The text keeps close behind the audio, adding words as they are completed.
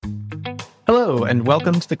Hello, and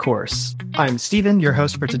welcome to the course. I'm Stephen, your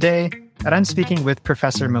host for today, and I'm speaking with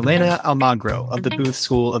Professor Milena Almagro of the Booth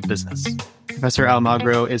School of Business. Professor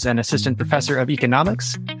Almagro is an assistant professor of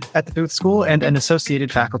economics at the Booth School and an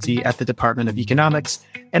associated faculty at the Department of Economics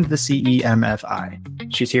and the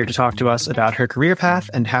CEMFI. She's here to talk to us about her career path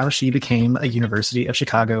and how she became a University of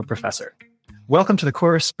Chicago professor. Welcome to the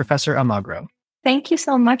course, Professor Almagro. Thank you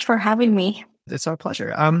so much for having me. It's our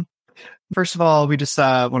pleasure. First of all, we just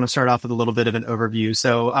want to start off with a little bit of an overview.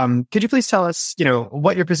 So could you please tell us,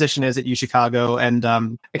 what your position is at UChicago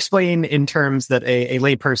and explain in terms that a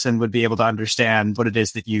layperson would be able to understand what it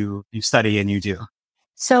is that you study and you do?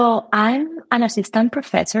 So I'm an assistant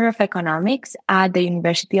professor of economics at the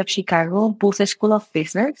University of Chicago Booth School of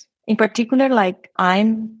Business. In particular,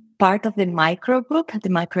 I'm part of the micro group, the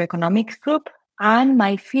microeconomics group, and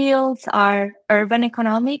my fields are urban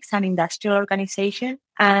economics and industrial organization.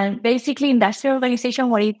 And basically, industrial organization,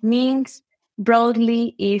 what it means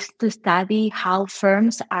broadly is to study how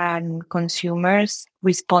firms and consumers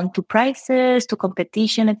respond to prices, to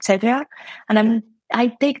competition, etc. And I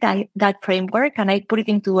take that framework and I put it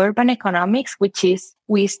into urban economics, which is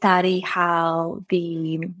we study how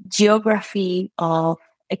the geography of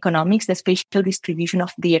economics, the spatial distribution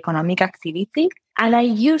of the economic activity. And I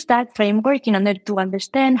use that framework in order to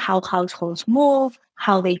understand how households move,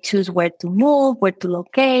 how they choose where to move, where to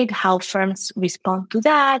locate, how firms respond to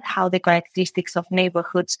that, how the characteristics of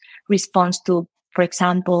neighborhoods responds to, for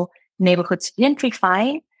example, neighborhoods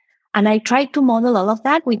gentrifying. And I try to model all of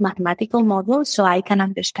that with mathematical models so I can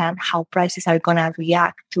understand how prices are going to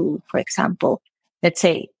react to, for example, let's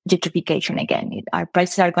say gentrification again. Our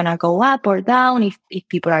prices are going to go up or down if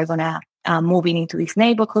people are going to move into this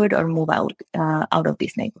neighborhood or move out of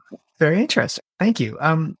this neighborhood. Very interesting. Thank you.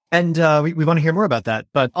 We want to hear more about that.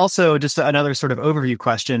 But also just another sort of overview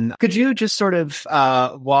question. Could you just sort of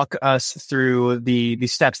walk us through the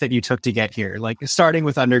steps that you took to get here, like starting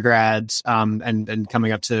with undergrads and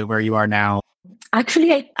coming up to where you are now?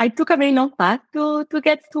 Actually, I took a very long path to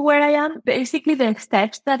get to where I am. Basically, the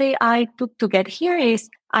steps that I took to get here is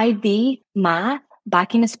I did math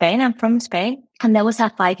back in Spain. I'm from Spain. And that was a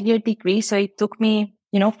 5-year degree. So it took me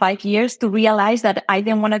 5 years to realize that I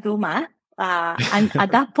didn't want to do math. And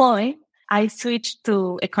at that point, I switched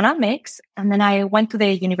to economics. And then I went to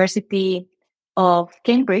the University of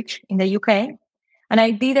Cambridge in the UK. And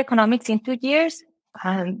I did economics in 2 years.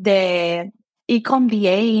 The Econ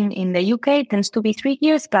BA in the UK tends to be 3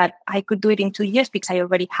 years, but I could do it in 2 years because I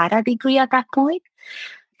already had a degree at that point.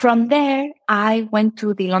 From there, I went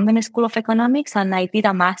to the London School of Economics and I did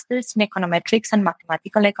a master's in econometrics and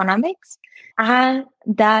mathematical economics. And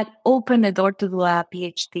that opened the door to do a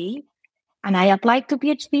PhD. And I applied to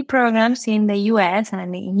PhD programs in the US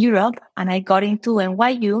and in Europe. And I got into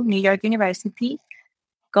NYU, New York University,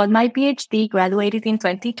 got my PhD, graduated in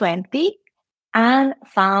 2020, and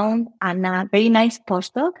found a very nice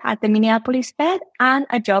postdoc at the Minneapolis Fed and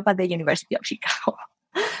a job at the University of Chicago.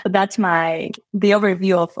 So that's the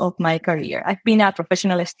overview of my career. I've been a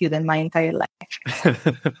professional student my entire life.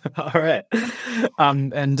 All right.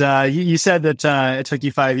 You said that it took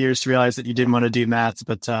you 5 years to realize that you didn't want to do math,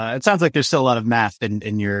 but it sounds like there's still a lot of math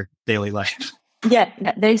in your daily life. Yeah,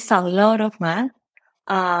 there's a lot of math.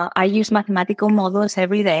 I use mathematical models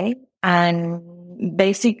every day. And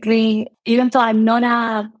basically, even though I'm not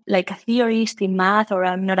a theorist in math or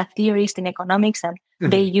I'm not a theorist in economics, and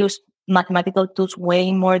they use mathematical tools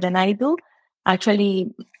way more than I do.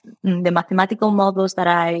 Actually, the mathematical models that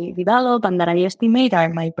I develop and that I estimate are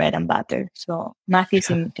my bread and butter. So math is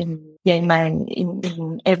in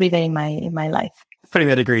every day in my life. Putting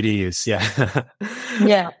that degree to use, yeah.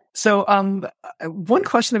 Yeah. So, one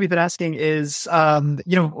question that we've been asking is, a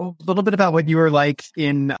little bit about what you were like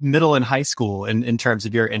in middle and high school in terms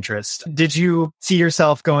of your interest. Did you see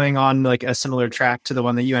yourself going on like a similar track to the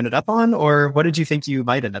one that you ended up on, or what did you think you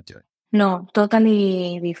might end up doing? No,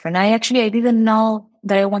 totally different. I didn't know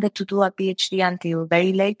that I wanted to do a PhD until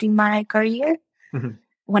very late in my career. Mm-hmm.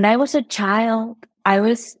 When I was a child,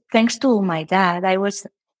 thanks to my dad, I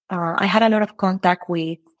had a lot of contact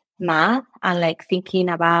with math and thinking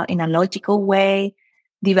about in a logical way,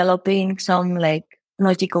 developing some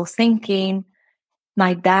logical thinking.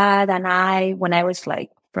 My dad and I, when I was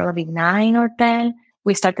probably 9 or 10,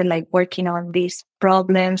 we started working on these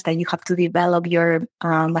problems that you have to develop your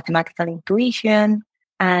mathematical intuition.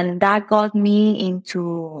 And that got me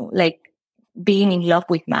into being in love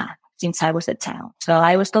with math since I was a child. So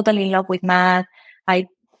I was totally in love with math. I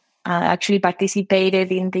actually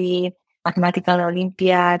participated in the mathematical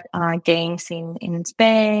Olympiad games in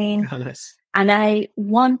Spain. Oh, nice. And I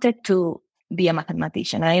wanted to be a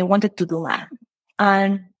mathematician. I wanted to do math.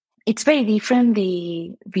 And it's very different,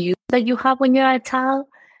 the views that you have when you're a child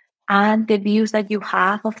and the views that you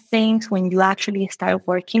have of things when you actually start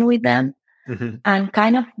working with them. Mm-hmm. And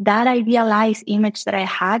kind of that idealized image that I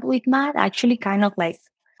had with math actually kind of like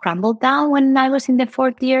crumbled down when I was in the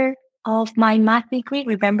fourth year of my math degree.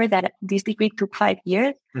 Remember that this degree took 5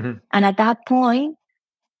 years. Mm-hmm. And at that point,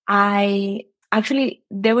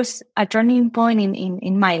 there was a turning point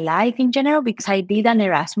in my life in general because I did an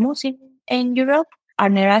Erasmus in Europe.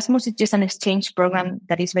 An Erasmus is just an exchange program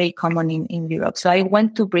that is very common in Europe. So I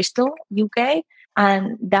went to Bristol, UK,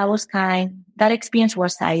 and that experience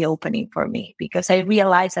was eye-opening for me because I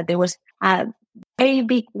realized that there was a very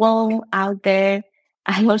big wall out there.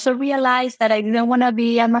 I also realized that I didn't want to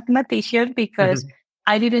be a mathematician because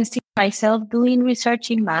I didn't see myself doing research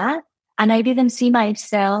in math, and I didn't see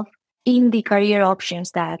myself in the career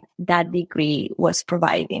options that degree was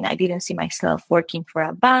providing. I didn't see myself working for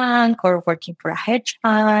a bank or working for a hedge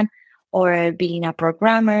fund or being a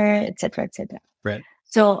programmer, etc., etc. Right.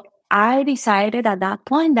 So I decided at that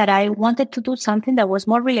point that I wanted to do something that was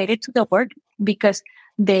more related to the work because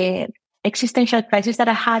the existential crisis that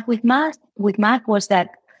I had with math was that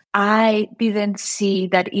I didn't see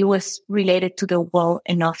that it was related to the world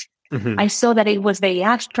enough. Mm-hmm. I saw that it was very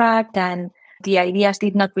abstract and the ideas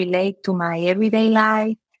did not relate to my everyday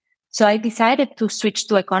life. So I decided to switch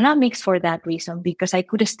to economics for that reason, because I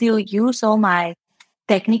could still use all my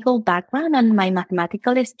technical background and my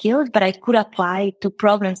mathematical skills, but I could apply to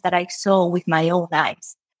problems that I saw with my own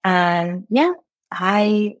eyes. And yeah,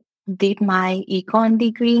 I did my econ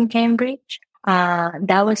degree in Cambridge.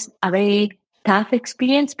 That was a very tough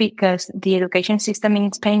experience because the education system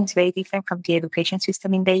in Spain is very different from the education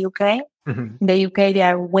system in the UK. Mm-hmm. In the UK, they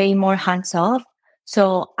are way more hands-off.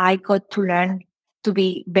 So I got to learn to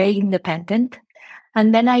be very independent.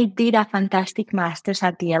 And then I did a fantastic master's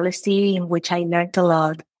at the LSE in which I learned a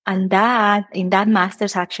lot. And in that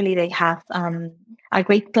master's, actually, they have a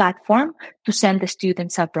great platform to send the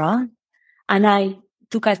students abroad. And I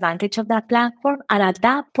took advantage of that platform. And at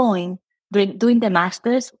that point, doing the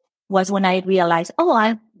master's was when I realized,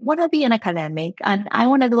 I want to be an academic and I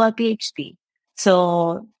want to do a PhD.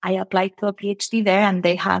 So I applied to a PhD there, and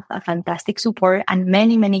they have a fantastic support, and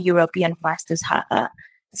many, many European masters have a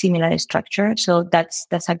similar structure. So that's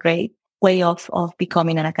a great way of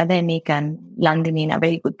becoming an academic and landing in a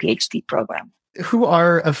very good PhD program. Who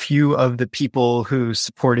are a few of the people who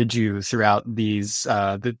supported you throughout these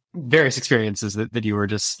the various experiences that you were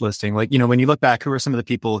just listing? Like, when you look back, who are some of the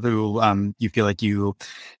people who you feel like you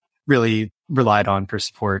really relied on for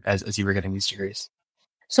support as you were getting these degrees?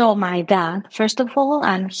 So my dad, first of all,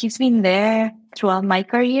 and he's been there throughout my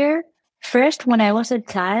career. First, when I was a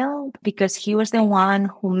child, because he was the one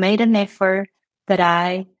who made an effort that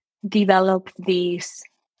I developed this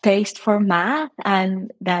taste for math, and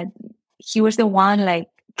that he was the one like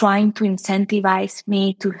trying to incentivize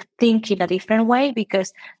me to think in a different way,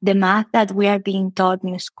 because the math that we are being taught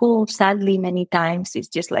in school, sadly, many times is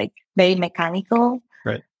just like very mechanical.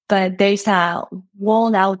 Right. But there's a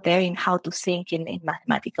world out there in how to think in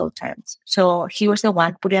mathematical terms. So he was the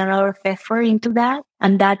one putting a lot of effort into that.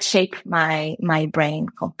 And that shaped my brain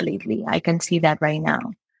completely. I can see that right now.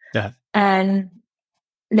 Yeah. And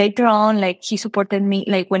later on, like, he supported me,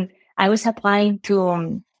 like when I was applying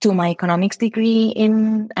to my economics degree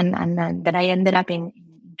and then I ended up in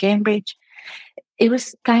Cambridge. It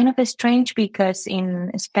was kind of strange because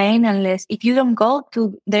in Spain, if you don't go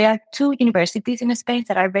to, there are 2 universities in Spain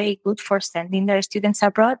that are very good for sending their students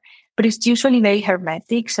abroad, but it's usually very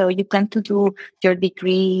hermetic. So you plan to do your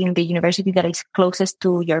degree in the university that is closest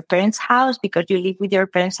to your parents' house because you live with your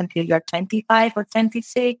parents until you're 25 or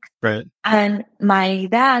 26. Right. And my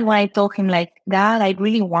dad, when I told him like, Dad, I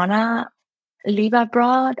really want to live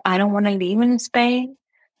abroad. I don't want to live in Spain.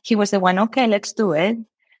 He was the one, okay, let's do it.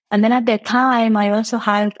 And then at the time, I also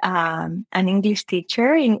had an English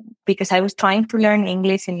teacher because I was trying to learn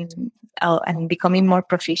English and becoming more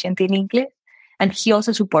proficient in English. And he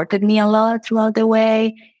also supported me a lot throughout the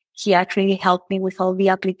way. He actually helped me with all the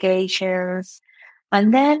applications.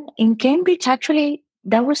 And then in Cambridge, actually,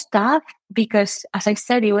 that was tough because, as I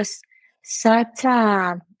said, it was such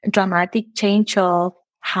a dramatic change of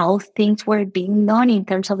how things were being done in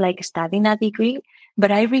terms of like studying a degree.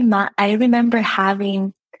 But I remember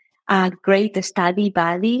having a great study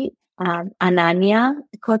buddy, Ananya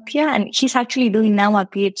Kotia, and he's actually doing now a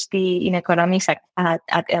PhD in economics at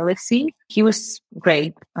LSE. He was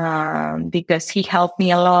great because he helped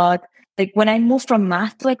me a lot. Like when I moved from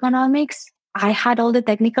math to economics, I had all the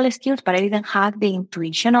technical skills, but I didn't have the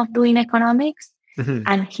intuition of doing economics. Mm-hmm.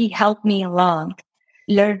 And he helped me a lot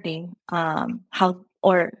learning how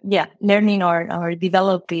learning or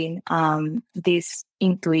developing this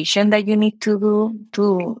intuition that you need to do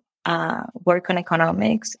to work on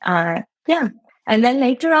economics. And then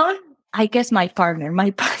later on, I guess my partner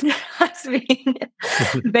has been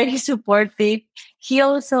very supportive. He's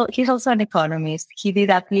also an economist. He did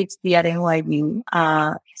a PhD at NYU.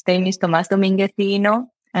 His name is Tomás Domínguez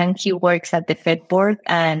Dino, and he works at the Fed board.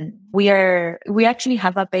 And we actually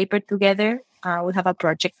have a paper together. We have a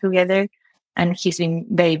project together, and he's been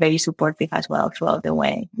very, very supportive as well throughout the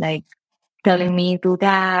way. Like telling me, do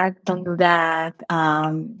that, don't do that.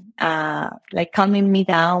 Like calming me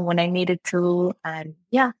down when I needed to. And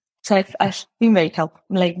so I've been very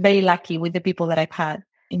very lucky with the people that I've had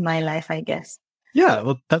in my life, I guess. Yeah,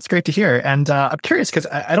 well, that's great to hear. And I'm curious because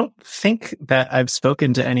I don't think that I've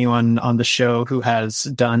spoken to anyone on the show who has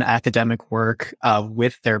done academic work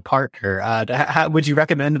with their partner. How would you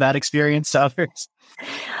recommend that experience to others?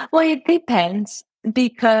 Well, it depends,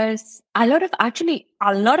 because a lot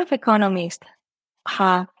of economists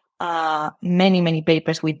have many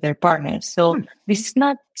papers with their partners. So this is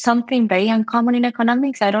not something very uncommon in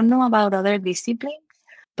economics. I don't know about other disciplines,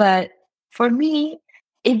 but for me,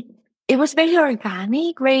 it was very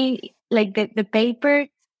organic, very like the paper.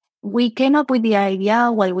 We came up with the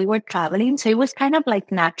idea while we were traveling, so it was kind of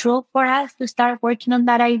like natural for us to start working on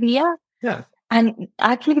that idea. Yeah. And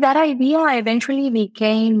actually, that idea eventually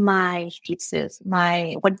became my thesis,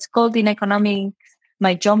 what's called in economics,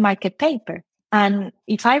 my job market paper. And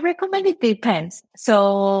if I recommend it, depends.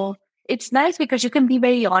 So it's nice because you can be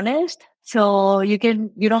very honest. So you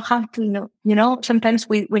don't have to, sometimes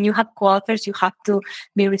when you have co-authors, you have to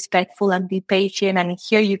be respectful and be patient. And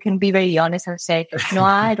here you can be very honest and say, no,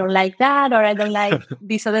 I don't like that, or I don't like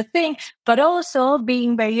this other thing. But also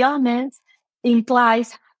being very honest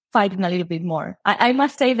implies fighting a little bit more. I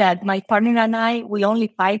must say that my partner and I, we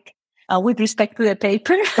only fight with respect to the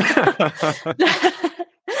paper.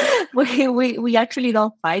 We actually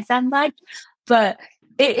don't fight that much, but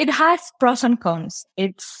it has pros and cons.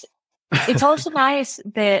 It's also nice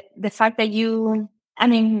the fact that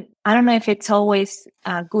I don't know if it's always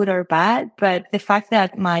good or bad, but the fact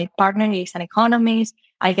that my partner is an economist,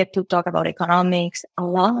 I get to talk about economics a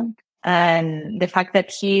lot. And the fact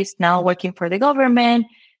that he's now working for the government,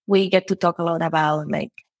 we get to talk a lot about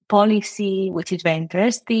like policy, which is very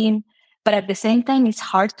interesting. But at the same time, it's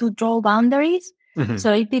hard to draw boundaries. Mm-hmm.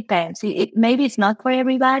 So it depends. Maybe it's not for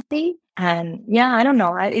everybody. And I don't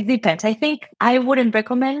know. It depends. I think I wouldn't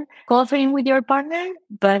recommend co-authoring with your partner,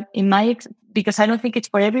 but because I don't think it's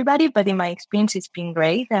for everybody, but in my experience, it's been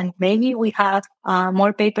great. And maybe we have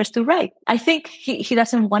more papers to write. I think he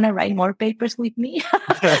doesn't want to write more papers with me.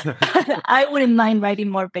 I wouldn't mind writing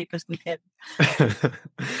more papers with him.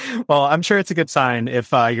 Well, I'm sure it's a good sign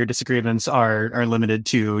if your disagreements are limited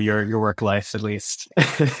to your work life, at least.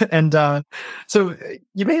 And so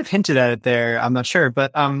you may have hinted at it there. I'm not sure,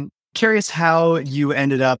 but curious how you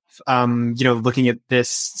ended up, looking at this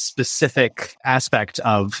specific aspect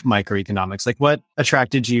of microeconomics. Like, what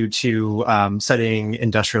attracted you to studying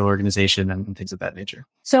industrial organization and things of that nature?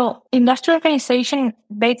 So, industrial organization,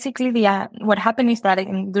 basically, what happened is that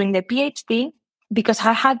during the PhD, because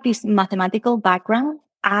I had this mathematical background,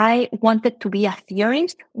 I wanted to be a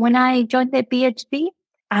theorist when I joined the PhD.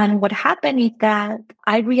 And what happened is that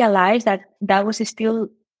I realized that was still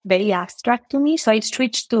very abstract to me. So I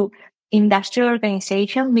switched to industrial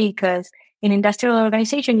organization, because in industrial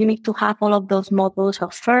organization, you need to have all of those models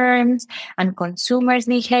of firms and consumers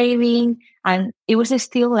behaving. And it was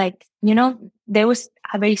still like, there was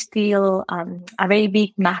a very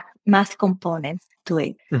big math component to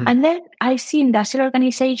it. Mm-hmm. And then I see industrial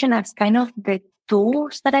organization as kind of the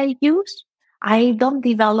tools that I use. I don't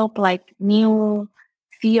develop like new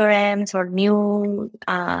theorems or new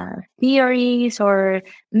theories or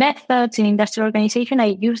methods in industrial organization.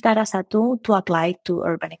 I use that as a tool to apply to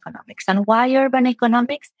urban economics. And why urban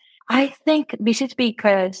economics? I think this is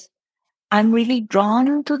because I'm really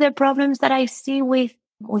drawn to the problems that I see with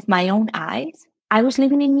my own eyes. I was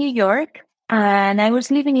living in New York, and I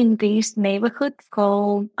was living in this neighborhood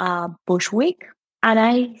called Bushwick. And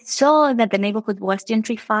I saw that the neighborhood was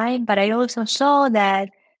gentrified, but I also saw that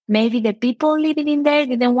maybe the people living in there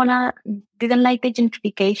didn't like the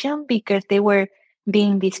gentrification because they were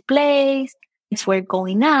being displaced, things were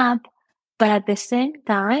going up. But at the same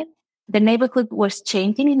time, the neighborhood was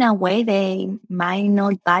changing in a way they might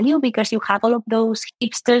not value, because you have all of those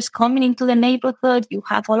hipsters coming into the neighborhood. You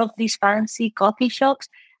have all of these fancy coffee shops.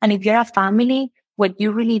 And if you're a family, what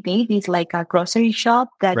you really need is like a grocery shop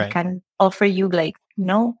that can offer you like,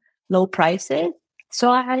 low prices. So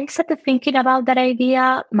I started thinking about that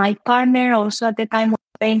idea. My partner also at the time was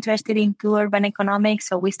very interested into urban economics.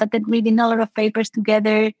 So we started reading a lot of papers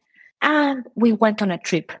together and we went on a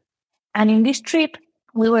trip. And in this trip,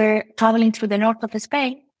 we were traveling through the north of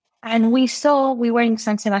Spain and we were in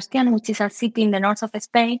San Sebastian, which is a city in the north of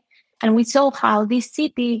Spain. And we saw how this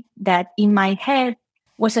city that in my head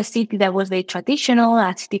was a city that was very traditional,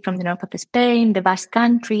 a city from the north of Spain, the Basque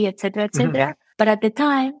Country, etc., etc. Mm-hmm. But at the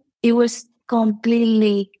time, it was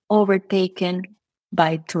completely overtaken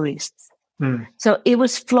by tourists. Mm. So it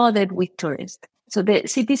was flooded with tourists. So the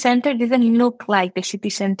city center didn't look like the city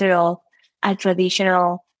center of a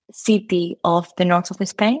traditional city of the north of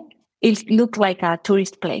Spain. It looked like a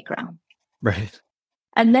tourist playground. Right.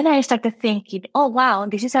 And then I started thinking, oh, wow,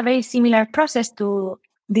 this is a very similar process to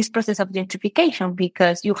this process of gentrification,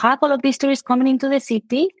 because you have all of these tourists coming into the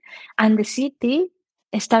city and the city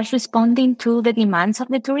starts responding to the demands of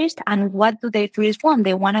the tourists. And what do the tourists want?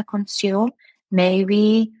 They want to consume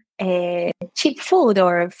maybe cheap food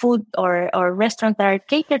or restaurants that are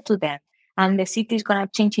catered to them. And the city is going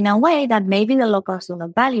to change in a way that maybe the locals do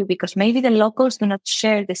not value, because maybe the locals do not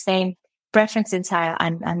share the same preferences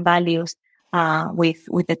and values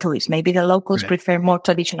with the tourists. Maybe the locals prefer more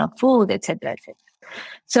traditional food, etc., etc.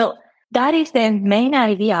 So that is the main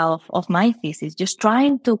idea of my thesis, just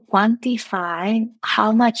trying to quantify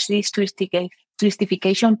how much this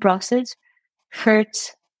touristification process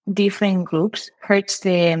hurts different groups, hurts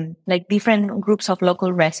the different groups of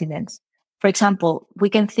local residents. For example, we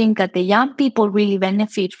can think that the young people really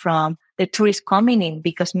benefit from the tourists coming in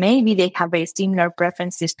because maybe they have very similar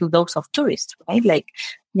preferences to those of tourists, right? Like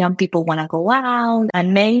young people want to go out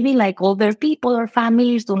and maybe like older people or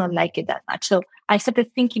families do not like it that much. So I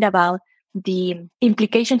started thinking about the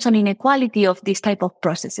implications on inequality of this type of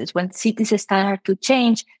processes when cities start to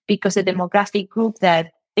change because the demographic group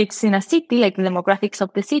that it's in a city, like the demographics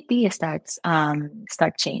of the city start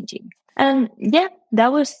changing. And yeah,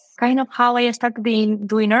 that was kind of how I started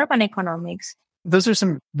doing urban economics. Those are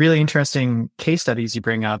some really interesting case studies you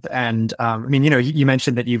bring up. And you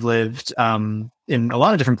mentioned that you've lived in a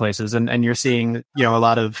lot of different places and you're seeing, a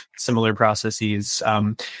lot of similar processes.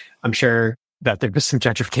 I'm sure that there's some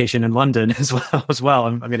gentrification in London as well.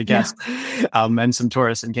 I'm going to guess, and some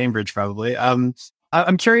tourists in Cambridge probably.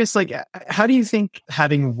 I'm curious, how do you think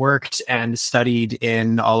having worked and studied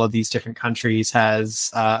in all of these different countries has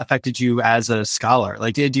affected you as a scholar?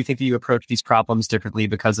 Do you think that you approach these problems differently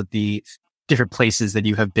because of the different places that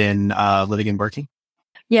you have been living and working?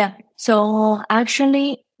 Yeah. So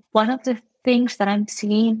actually, one of the things that I'm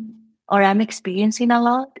seeing or I'm experiencing a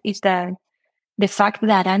lot is that the fact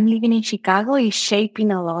that I'm living in Chicago is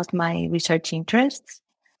shaping a lot my research interests.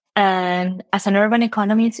 And as an urban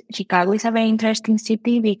economist, Chicago is a very interesting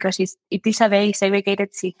city because it is a very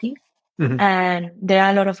segregated city. Mm-hmm. And there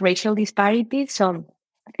are a lot of racial disparities. So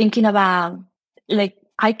thinking about,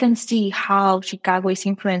 I can see how Chicago is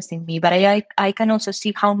influencing me, but I can also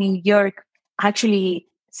see how New York actually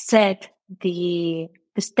set the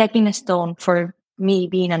stepping stone for me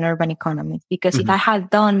being an urban economist. Because if I had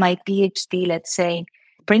done my PhD, let's say, in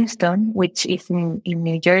Princeton, which is in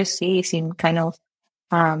New Jersey, is in kind of,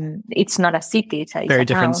 it's not a city. It's very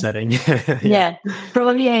different setting. Yeah.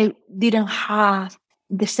 Probably I didn't have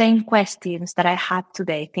the same questions that I have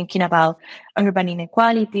today, thinking about urban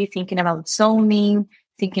inequality, thinking about zoning,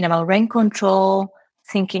 thinking about rent control,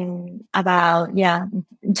 thinking about,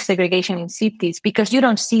 segregation in cities, because you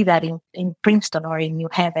don't see that in Princeton or in New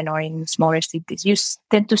Haven or in smaller cities. You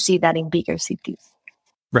tend to see that in bigger cities.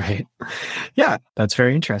 Right. Yeah, that's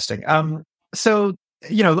very interesting. So,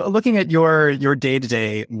 looking at your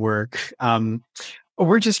day-to-day work,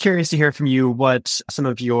 we're just curious to hear from you what some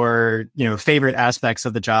of your, favorite aspects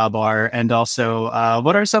of the job are, and also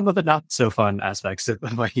what are some of the not so fun aspects of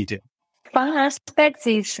what you do? Fun aspects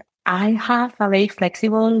is I have a very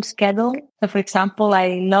flexible schedule. So, for example,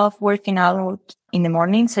 I love working out in the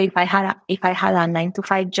morning. So if I had a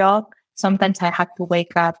 9-to-5 job, sometimes I had to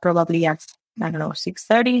wake up probably at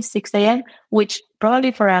 6:30, 6 a.m., which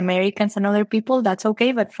probably for Americans and other people, that's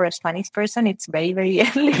okay. But for a Spanish person, it's very, very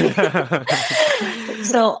early.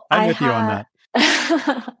 So I'm with you on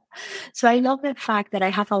that. So I love the fact that I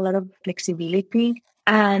have a lot of flexibility.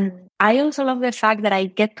 And I also love the fact that I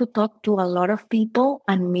get to talk to a lot of people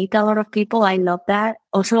and meet a lot of people. I love that.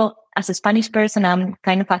 Also, as a Spanish person, I'm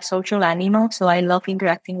kind of a social animal. So I love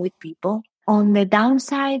interacting with people. On the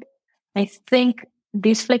downside, I think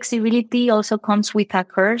this flexibility also comes with a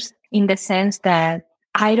curse in the sense that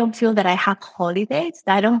I don't feel that I have holidays.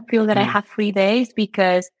 I don't feel that I have free days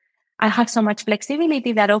because I have so much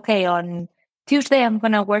flexibility that, okay, on Tuesday, I'm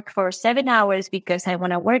going to work for 7 hours because I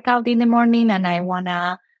want to work out in the morning and I want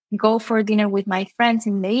to go for dinner with my friends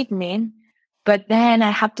in the evening. but then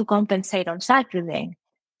I have to compensate on Saturday.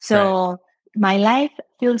 So my life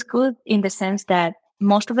feels good in the sense that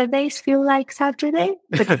most of the days feel like Saturday,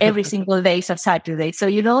 but every single day is a Saturday. So,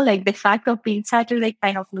 like the fact of being Saturday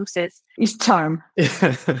kind of loses its charm.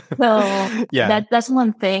 So that's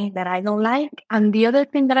one thing that I don't like. And the other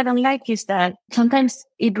thing that I don't like is that sometimes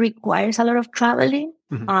it requires a lot of traveling.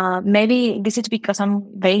 Maybe this is because I'm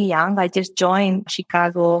very young. I just joined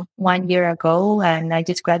Chicago 1 year ago and I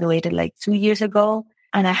just graduated like 2 years ago.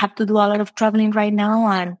 And I have to do a lot of traveling right now.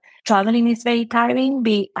 And traveling is very tiring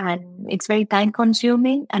and it's very time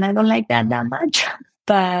consuming. And I don't like that much.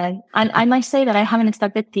 But and I might say that I haven't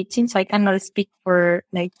started teaching, so I cannot speak for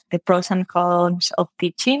like the pros and cons of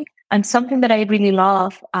teaching. And something that I really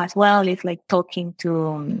love as well is like talking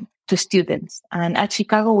to students. And at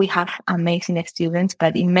Chicago, we have amazing students,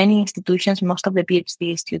 but in many institutions, most of the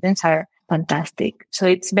PhD students are fantastic. So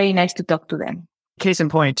it's very nice to talk to them. Case in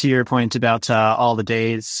point, to your point about all the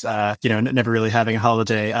days, never really having a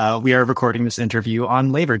holiday. We are recording this interview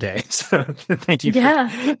on Labor Day. So thank you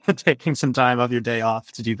for taking some time of your day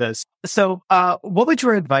off to do this. So what would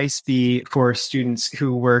your advice be for students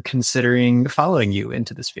who were considering following you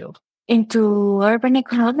into this field? Into urban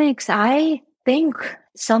economics, I think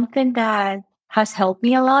something that has helped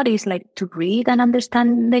me a lot is like to read and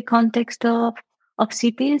understand the context of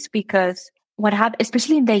cities, because what happened,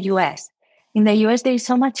 especially in the US, there is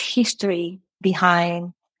so much history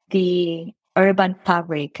behind the urban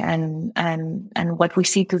fabric and what we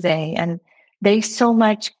see today. And there is so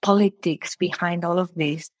much politics behind all of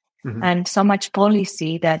this and so much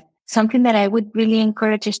policy that something that I would really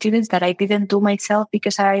encourage students that I didn't do myself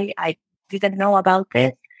because I didn't know about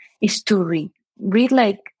it is to read. Read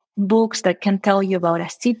like books that can tell you about a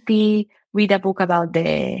city, read a book about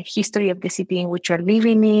the history of the city in which you're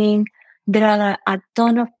living in. There are a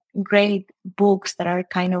ton of great books that are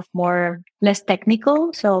kind of less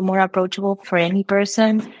technical, so more approachable for any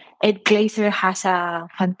person. Ed Glaser has a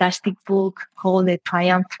fantastic book called The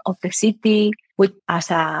Triumph of the City, which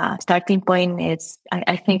as a starting point,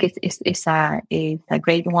 I think it's a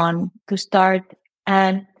great one to start.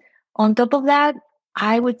 And on top of that,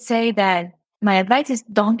 I would say that my advice is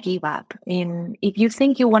don't give up. If you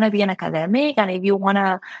think you want to be an academic and if you want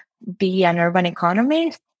to be an urban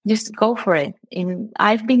economist, just go for it.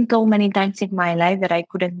 I've been told many times in my life that I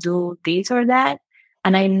couldn't do this or that,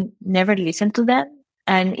 and I never listened to them.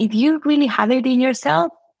 And if you really have it in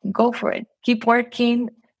yourself, go for it. Keep working.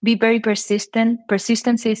 Be very persistent.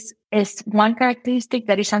 Persistence is one characteristic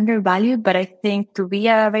that is undervalued, but I think to be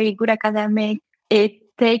a very good academic, it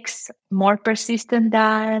takes more persistence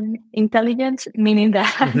than intelligence, meaning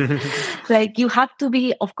that like you have to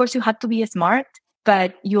be smart,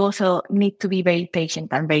 but you also need to be very patient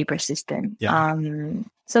and very persistent. Yeah.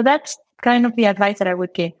 So that's kind of the advice that I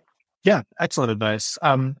would give. Yeah, excellent advice.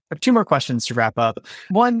 I have two more questions to wrap up.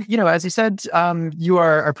 One, as you said, you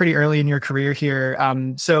are pretty early in your career here.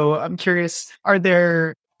 So I'm curious, are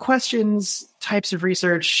there questions, types of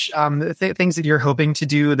research, things that you're hoping to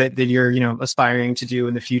do that you're, aspiring to do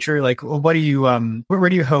in the future? Like, what do you, where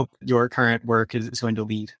do you hope your current work is going to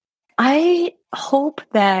lead? I hope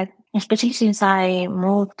that, especially since I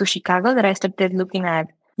moved to Chicago, that I started looking at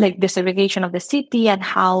like the segregation of the city and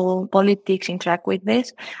how politics interact with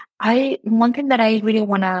this. One thing that I really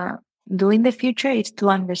want to do in the future is to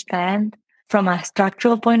understand from a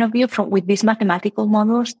structural point of view, with these mathematical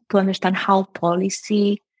models, to understand how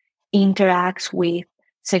policy interacts with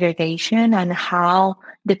segregation and how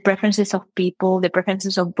the preferences of people, the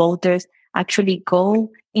preferences of voters actually go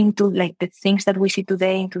into like the things that we see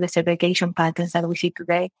today, into the segregation patterns that we see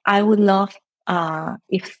today. I would love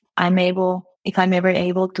if I'm ever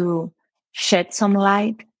able to shed some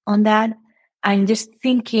light on that. I'm just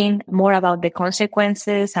thinking more about the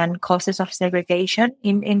consequences and causes of segregation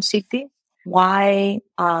in cities. Why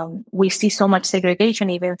we see so much segregation,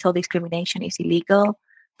 even though discrimination is illegal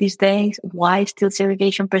these days. Why still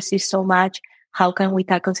segregation persists so much? How can we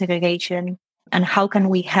tackle segregation? And how can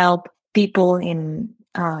we help people in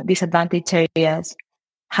disadvantaged areas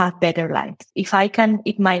have better lives? If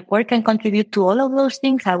my work can contribute to all of those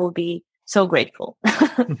things, I will be so grateful.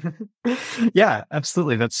 Yeah,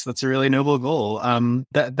 absolutely. That's a really noble goal.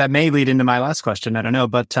 That may lead into my last question. I don't know,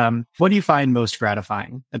 but what do you find most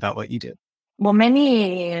gratifying about what you do? Well,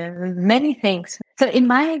 many things. So in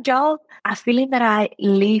my job, a feeling that I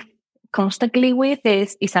live constantly with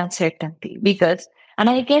is uncertainty, and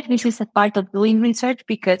I guess this is a part of doing research,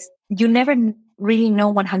 because you never really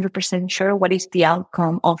know 100% sure what is the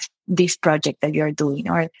outcome of this project that you're doing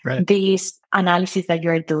or this analysis that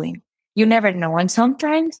you're doing. You never know. And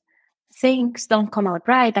sometimes things don't come out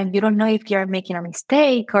right and you don't know if you're making a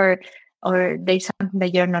mistake or or there's something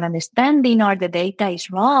that you're not understanding, or the data is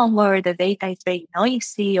wrong, or the data is very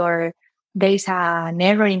noisy, or there's an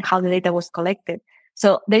error in how the data was collected.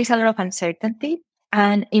 So there is a lot of uncertainty.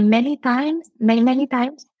 And in many times,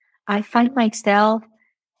 I find myself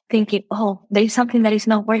thinking, oh, there's something that is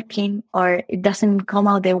not working, or it doesn't come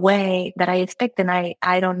out the way that I expect, and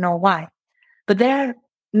I don't know why. But there are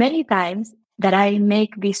many times that I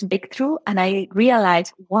make this breakthrough and I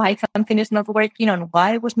realize why something is not working and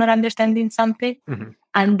why I was not understanding something. Mm-hmm.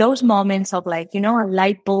 And those moments of like, a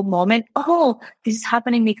light bulb moment, oh, this is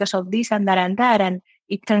happening because of this and that and that. And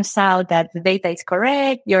it turns out that the data is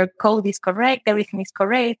correct, your code is correct, everything is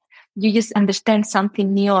correct. You just understand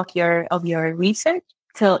something new of your research.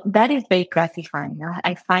 So that is very gratifying.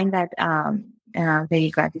 I find that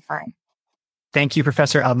very gratifying. Thank you,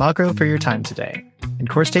 Professor Almagro, for your time today. And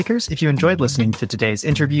course takers, if you enjoyed listening to today's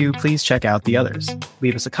interview, please check out the others.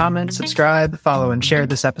 Leave us a comment, subscribe, follow, and share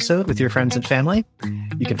this episode with your friends and family.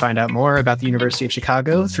 You can find out more about the University of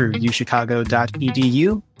Chicago through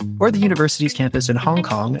uchicago.edu or the university's campus in Hong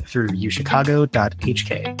Kong through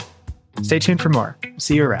uchicago.hk. Stay tuned for more.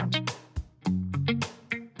 See you around.